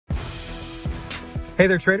Hey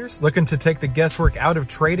there, traders. Looking to take the guesswork out of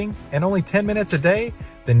trading in only 10 minutes a day?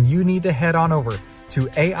 Then you need to head on over to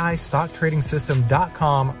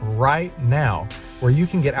AIStockTradingSystem.com right now, where you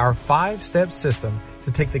can get our 5-step system to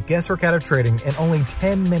take the guesswork out of trading in only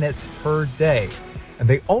 10 minutes per day. And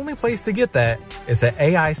the only place to get that is at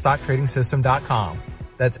AIStockTradingSystem.com.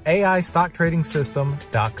 That's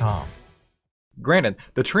AIStockTradingSystem.com. Granted,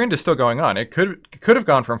 the trend is still going on. It could have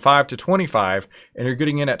gone from 5 to 25, and you're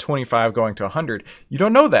getting in at 25 going to 100. You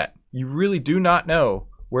don't know that. You really do not know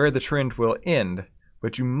where the trend will end,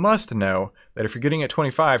 but you must know that if you're getting at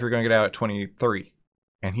 25, you're going to get out at 23.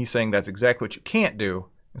 And he's saying that's exactly what you can't do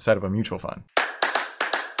inside of a mutual fund.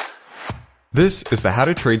 This is the How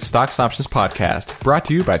to Trade Stocks and Options podcast, brought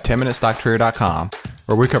to you by 10MinuteStockTrader.com,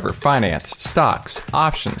 where we cover finance, stocks,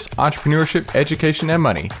 options, entrepreneurship, education, and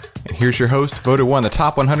money. And here's your host, voted one of the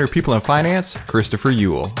top 100 people in finance, Christopher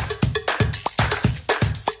Uhl.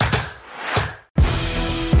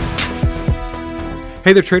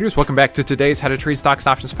 Hey there, traders. Welcome back to today's How to Trade Stocks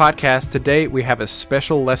and Options podcast. Today, we have a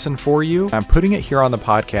special lesson for you. I'm putting it here on the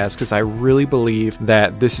podcast because I really believe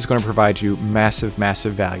that this is going to provide you massive,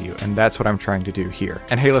 massive value. And that's what I'm trying to do here.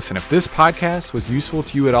 And hey, listen, if this podcast was useful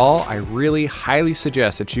to you at all, I really highly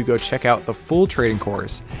suggest that you go check out the full trading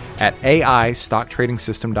course at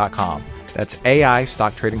AIStockTradingSystem.com. That's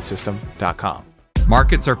AIStockTradingSystem.com.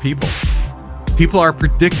 Markets are people. People are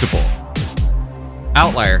predictable.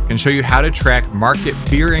 Outlier can show you how to track market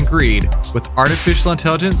fear and greed with artificial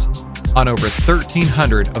intelligence on over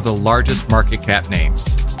 1,300 of the largest market cap names.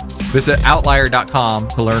 Visit outlier.com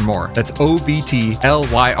to learn more. That's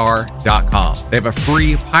OVTLYR.com. They have a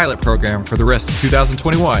free pilot program for the rest of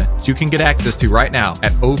 2021, so you can get access to right now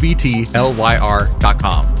at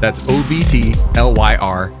OVTLYR.com. That's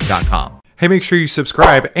OVTLYR.com. Hey, make sure you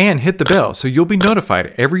subscribe and hit the bell so you'll be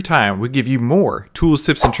notified every time we give you more tools,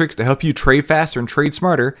 tips, and tricks to help you trade faster and trade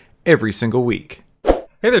smarter every single week.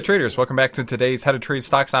 Hey there, traders. Welcome back to today's How to Trade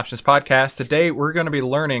Stocks and Options podcast. Today, we're going to be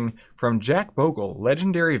learning from Jack Bogle,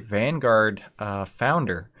 legendary Vanguard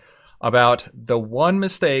founder, about the one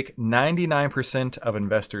mistake 99% of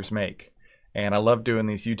investors make. And I love doing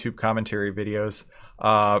these YouTube commentary videos,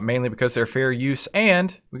 mainly because they're fair use,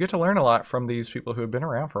 and we get to learn a lot from these people who have been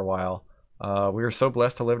around for a while. We are so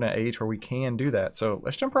blessed to live in an age where we can do that. So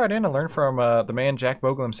let's jump right in and learn from the man Jack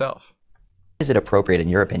Bogle himself. Is it appropriate, in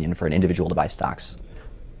your opinion, for an individual to buy stocks?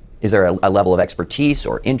 Is there a level of expertise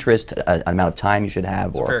or interest, an amount of time you should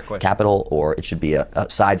have, or capital, or it should be a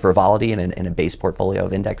side frivolity in a base portfolio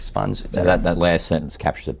of index funds? That last sentence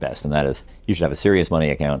captures it best, and that is, you should have a serious money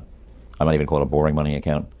account. I might even call it a boring money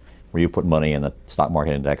account, where you put money in the stock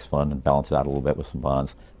market index fund and balance it out a little bit with some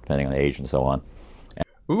bonds, depending on the age and so on.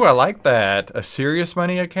 Ooh, I like that. A serious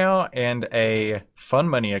money account and a fun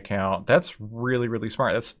money account. That's really, really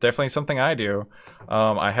smart. That's definitely something I do.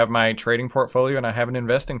 I have my trading portfolio and I have an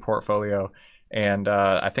investing portfolio. And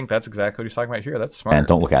I think that's exactly what he's talking about here. That's smart. And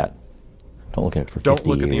don't look at it. Don't look at it for 50 years. Don't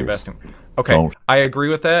look at the investing. Okay, I agree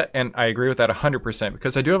with that. And I agree with that 100%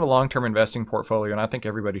 because I do have a long-term investing portfolio and I think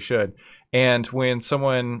everybody should. And when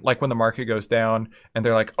someone, like when the market goes down and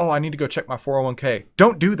they're like, oh, I need to go check my 401k.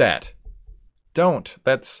 Don't do that. Don't.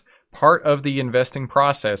 That's part of the investing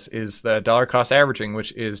process, is the dollar cost averaging,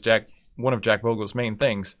 which is one of Jack Bogle's main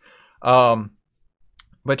things. But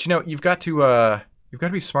you know, you've got to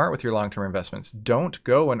be smart with your long-term investments. Don't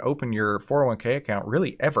go and open your 401k account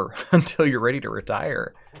really ever until you're ready to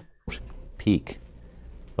retire. Peak.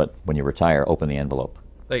 But when you retire, open the envelope.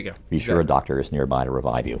 There you go. Be sure a doctor is nearby to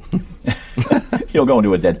revive you. You'll go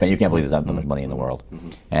into a dead faint. You can't believe there's that much money in the world.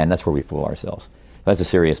 And that's where we fool ourselves. That's a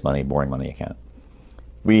serious money, boring money account.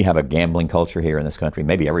 We have a gambling culture here in this country.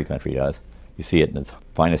 Maybe every country does. You see it in its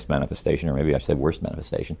finest manifestation, or maybe I said worst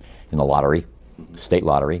manifestation, in the lottery, state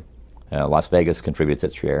lottery. Las Vegas contributes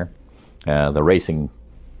its share. The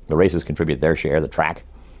races contribute their share, the track,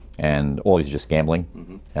 and always just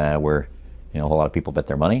gambling, where a whole lot of people bet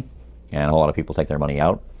their money, and a whole lot of people take their money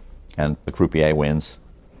out, and the croupier wins.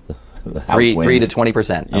 The house 3 wins. to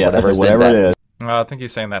 20%. Yeah, whatever it is. I think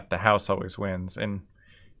he's saying that the house always wins, and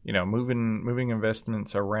moving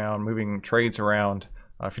investments around, moving trades around.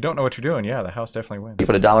 If you don't know what you're doing, the house definitely wins. You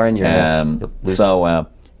put $1 in,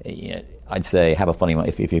 you're I'd say have a funny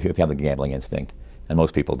if you have the gambling instinct, and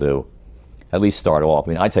most people do. At least start off.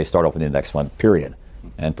 I'd say start off with an index fund, period,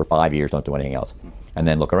 and for 5 years don't do anything else, and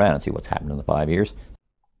then look around and see what's happened in the 5 years.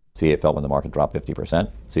 See how it felt when the market dropped 50%.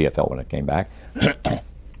 See how it felt when it came back.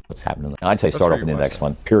 What's happened? I'd say start off with an index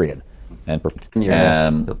fund, period. And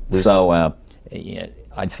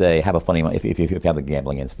I'd say have a funny if you have the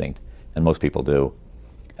gambling instinct, and most people do.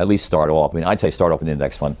 At least start off. I'd say start off with an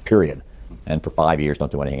index fund, period, and for 5 years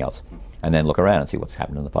don't do anything else, and then look around and see what's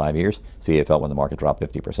happened in the 5 years. See how it felt when the market dropped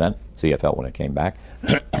 50%. See how it felt when it came back.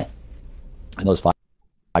 And those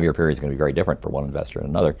 5-year periods are going to be very different for one investor and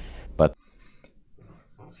another. But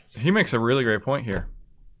he makes a really great point here.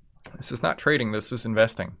 This is not trading. This is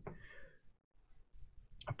investing.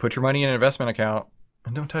 Put your money in an investment account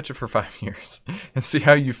and don't touch it for 5 years and see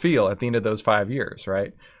how you feel at the end of those 5 years,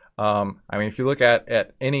 right? I mean, if you look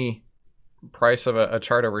at any price of a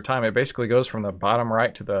chart over time, it basically goes from the bottom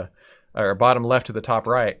right to the, or bottom left to the top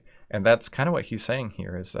right. And that's kind of what he's saying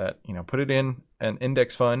here is that, you know, put it in an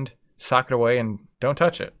index fund, sock it away, and don't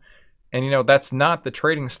touch it. And, you know, that's not the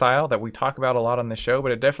trading style that we talk about a lot on this show,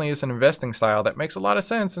 but it definitely is an investing style that makes a lot of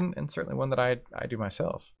sense, and certainly one that I do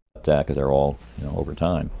myself. Because they're all, you know, over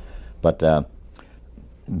time. But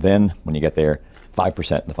then when you get there,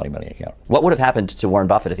 5% in the funny money account. What would have happened to Warren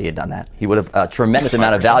Buffett if he had done that? He would have, a tremendous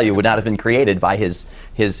amount of value would not have been created by his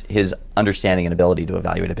understanding and ability to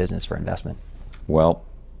evaluate a business for investment. Well,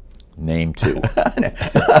 name two.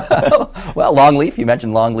 Well, Longleaf, you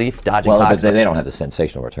mentioned Longleaf, dodging Cox. They don't have the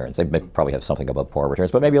sensational returns. They probably have something above par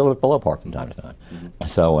returns, but maybe a little bit below par from time to time. Mm-hmm.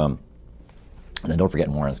 So, and then don't forget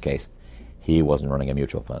in Warren's case, he wasn't running a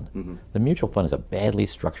mutual fund. Mm-hmm. The mutual fund is a badly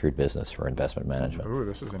structured business for investment management. Ooh,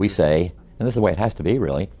 this is we say, and this is the way it has to be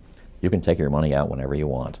really, you can take your money out whenever you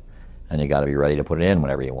want, and you got to be ready to put it in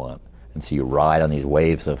whenever you want. And so you ride on these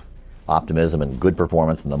waves of optimism and good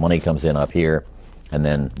performance, and the money comes in up here, and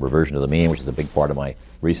then reversion to the mean, which is a big part of my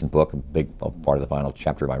recent book, a big part of the final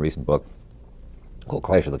chapter of my recent book, called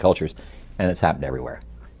Clash of the Cultures, and it's happened everywhere.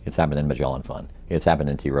 It's happened in Magellan Fund. It's happened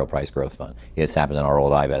in T. Rowe Price Growth Fund. It's happened in our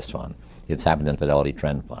old iVest Fund. It's happened in Fidelity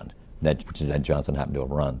Trend Fund, which Ned Johnson happened to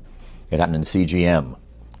have run. It happened in CGM,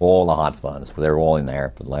 all the hot funds. They're all in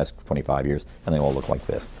there for the last 25 years, and they all look like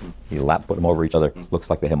this. You put them over each other, looks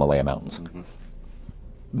like the Himalaya Mountains. Mm-hmm.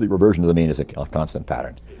 The reversion to the mean is a constant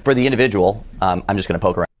pattern. For the individual, I'm just going to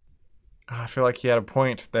poke around. I feel like he had a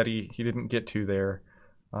point that he didn't get to there.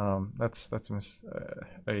 That's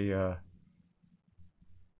a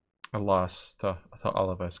loss to all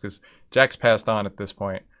of us, because Jack's passed on at this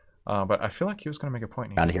point. But I feel like he was going to make a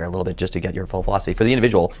point around here a little bit just to get your full philosophy. For the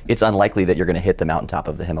individual, it's unlikely that you're going to hit the mountaintop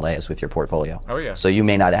of the Himalayas with your portfolio. Oh, yeah. So you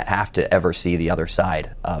may not have to ever see the other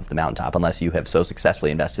side of the mountaintop unless you have so successfully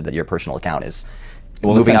invested that your personal account is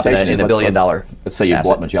moving up in a $1 billion. Let's say you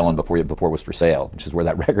bought Magellan before it was for sale, which is where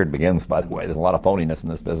that record begins, by the way. There's a lot of phoniness in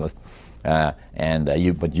this business. But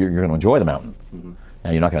you're going to enjoy the mountain. Mm-hmm.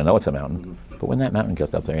 And you're not going to know it's a mountain. Mm-hmm. But when that mountain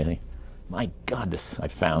gets up there, you think, my God, I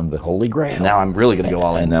found the Holy Grail. Now I'm really going to go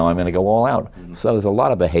all in. And now I'm going to go all out. Mm-hmm. So there's a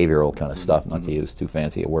lot of behavioral kind of stuff, not to use too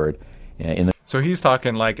fancy a word. So he's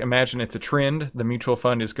talking like, imagine it's a trend. The mutual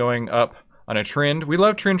fund is going up on a trend. We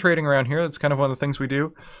love trend trading around here. That's kind of one of the things we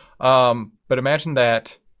do. But imagine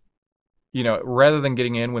that, you know, rather than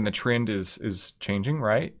getting in when the trend is changing,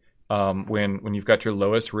 right? When you've got your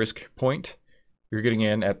lowest risk point, you're getting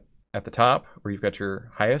in at the top, where you've got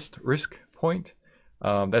your highest risk point.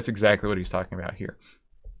 That's exactly what he's talking about here.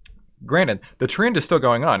 Granted, the trend is still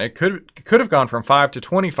going on. It could have gone from 5 to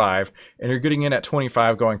 25, and you're getting in at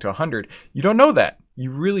 25 going to 100. You don't know that. You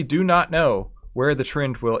really do not know where the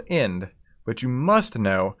trend will end, but you must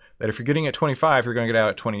know that if you're getting at 25, you're going to get out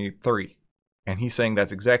at 23. And he's saying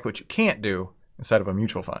that's exactly what you can't do inside of a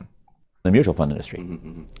mutual fund. The mutual fund industry,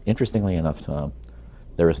 interestingly enough, Tom,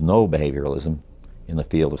 there is no behavioralism in the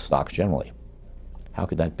field of stocks generally. How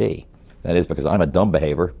could that be? That is because I'm a dumb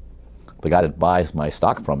behavior. The guy that buys my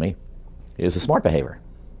stock from me is a smart behavior.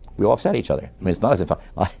 We offset each other. I mean, it's not as if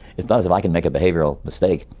I can make a behavioral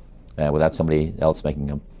mistake without somebody else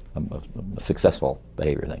making a successful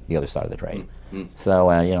behavior thing, the other side of the trade. Mm-hmm. So,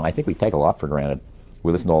 I think we take a lot for granted.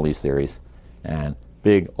 We listen to all these theories, and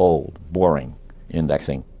big, old, boring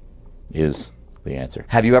indexing is the answer.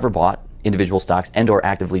 Have you ever bought individual stocks and or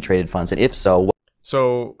actively traded funds? And if so,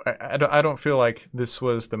 So I don't feel like this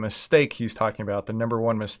was the mistake he's talking about, the number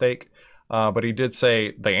one mistake. But he did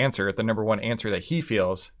say the number one answer that he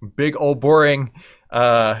feels, big old boring,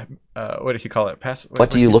 what did he call it?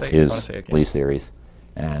 What do you look for? Is these theories,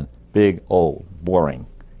 and big old boring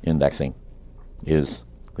indexing is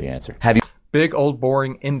the answer. Big old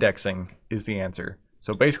boring indexing is the answer.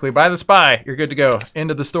 So basically, buy the SPY, you're good to go.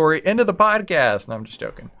 End of the story, end of the podcast. No, I'm just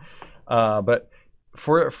joking. But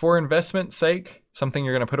for investment's sake, something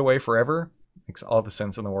you're going to put away forever makes all the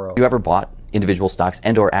sense in the world. Have you ever bought individual stocks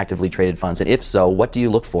and or actively traded funds? And if so, what do you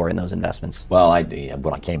look for in those investments? Well,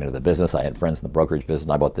 when I came into the business, I had friends in the brokerage business,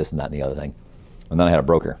 and I bought this and that and the other thing. And then I had a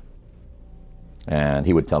broker. And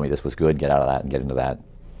he would tell me this was good, get out of that and get into that.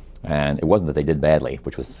 And it wasn't that they did badly,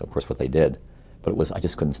 which was, of course, what they did. But it was I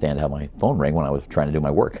just couldn't stand to have my phone ring when I was trying to do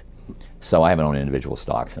my work. So I haven't owned individual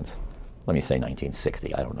stocks since Let me say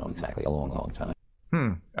 1960. I don't know exactly. A long, long time.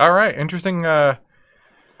 All right. Interesting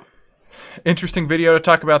video to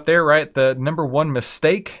talk about there, right? The number one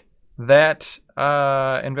mistake that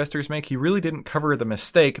investors make. He really didn't cover the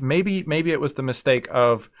mistake. Maybe it was the mistake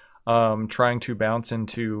of trying to bounce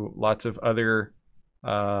into lots of other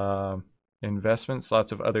investments,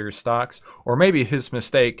 lots of other stocks, or maybe his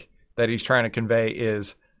mistake that he's trying to convey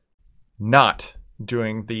is not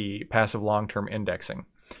doing the passive long-term indexing.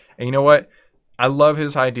 And you know what? I love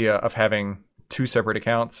his idea of having two separate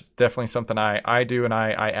accounts. It's definitely something I do and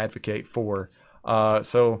I advocate for.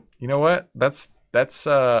 So you know what? That's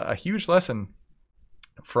a huge lesson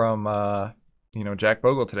from Jack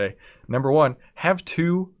Bogle today. Number one, have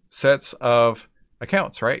two sets of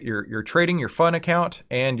accounts, right? Your trading, your fun account,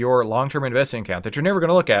 and your long-term investing account that you're never going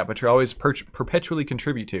to look at, but you always perpetually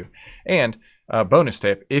contribute to. And bonus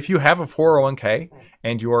tip, if you have a 401k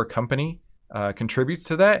and your company contributes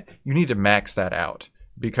to that, you need to max that out,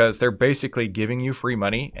 because they're basically giving you free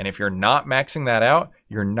money. And if you're not maxing that out,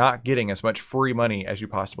 you're not getting as much free money as you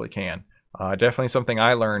possibly can. Definitely something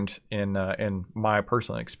I learned in my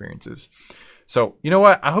personal experiences. So, you know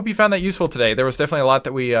what? I hope you found that useful today. There was definitely a lot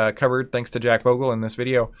that we covered thanks to Jack Bogle in this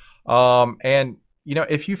video. And,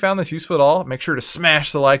 if you found this useful at all, make sure to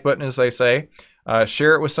smash the like button, as they say.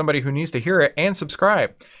 Share it with somebody who needs to hear it, and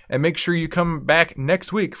subscribe. And make sure you come back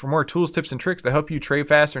next week for more tools, tips, and tricks to help you trade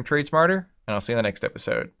faster and trade smarter. And I'll see you in the next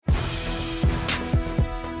episode.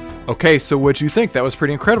 Okay, so what'd you think? That was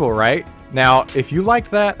pretty incredible, right? Now, if you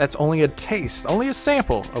liked that, that's only a taste, only a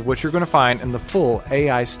sample of what you're going to find in the full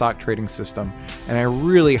AI stock trading system. And I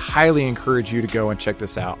really highly encourage you to go and check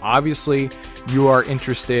this out. Obviously, you are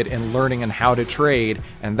interested in learning and how to trade,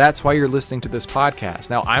 and that's why you're listening to this podcast.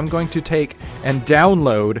 Now, I'm going to take and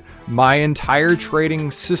download my entire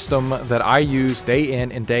trading system that I use day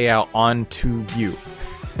in and day out onto you.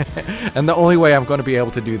 And the only way I'm going to be able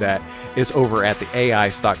to do that is over at the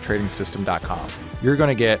AIStockTradingSystem.com. You're going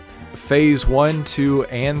to get phase 1, 2,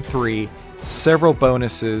 and 3, several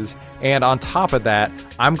bonuses, and on top of that,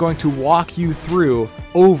 I'm going to walk you through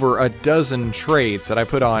over a dozen trades that I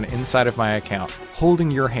put on inside of my account, holding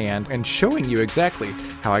your hand and showing you exactly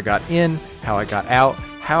how I got in, how I got out,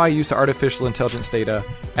 how I use the artificial intelligence data,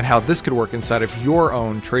 and how this could work inside of your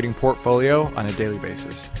own trading portfolio on a daily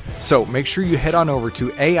basis. So make sure you head on over to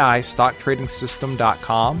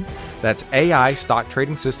AIStockTradingSystem.com. That's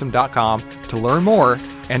AIStockTradingSystem.com to learn more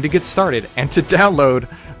and to get started and to download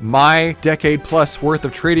my decade plus worth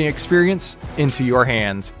of trading experience into your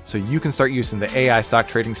hands so you can start using the AI stock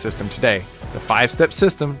trading system today, the 5-step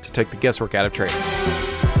system to take the guesswork out of trading.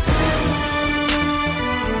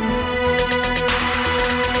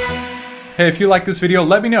 Hey, if you like this video,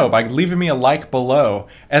 let me know by leaving me a like below,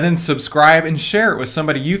 and then subscribe and share it with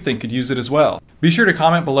somebody you think could use it as well. Be sure to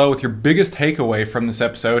comment below with your biggest takeaway from this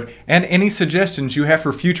episode and any suggestions you have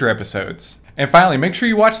for future episodes. And finally, make sure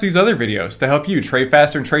you watch these other videos to help you trade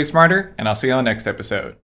faster and trade smarter, and I'll see you on the next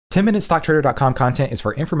episode. 10MinuteStockTrader.com content is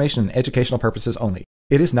for information and educational purposes only.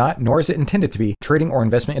 It is not, nor is it intended to be, trading or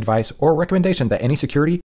investment advice or recommendation that any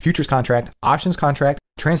security, futures contract, options contract,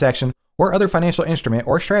 transaction, or other financial instrument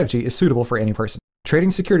or strategy is suitable for any person.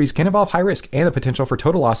 Trading securities can involve high risk and the potential for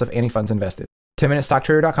total loss of any funds invested.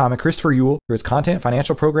 10MinuteStockTrader.com and Christopher Uhl, through its content,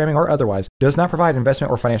 financial programming, or otherwise, does not provide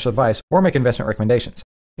investment or financial advice or make investment recommendations.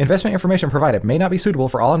 Investment information provided may not be suitable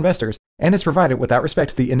for all investors and is provided without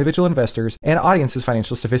respect to the individual investors and audience's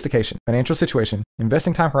financial sophistication, financial situation,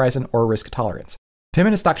 investing time horizon, or risk tolerance.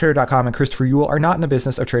 10MinuteStockTrader.com and Christopher Uhl are not in the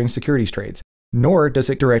business of trading securities trades, nor does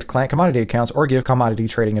it direct client commodity accounts or give commodity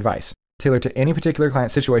trading advice tailored to any particular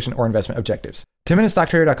client situation or investment objectives.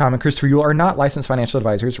 10MinuteStockTrader.com and Christopher Uhl are not licensed financial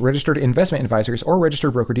advisors, registered investment advisors, or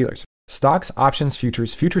registered broker-dealers. Stocks, options,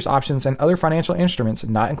 futures options, and other financial instruments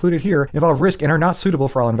not included here involve risk and are not suitable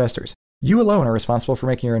for all investors. You alone are responsible for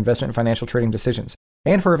making your investment and financial trading decisions,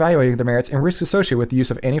 and for evaluating the merits and risks associated with the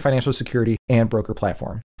use of any financial security and broker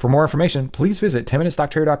platform. For more information, please visit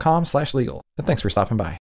 10MinuteStockTrader.com/legal. And thanks for stopping by.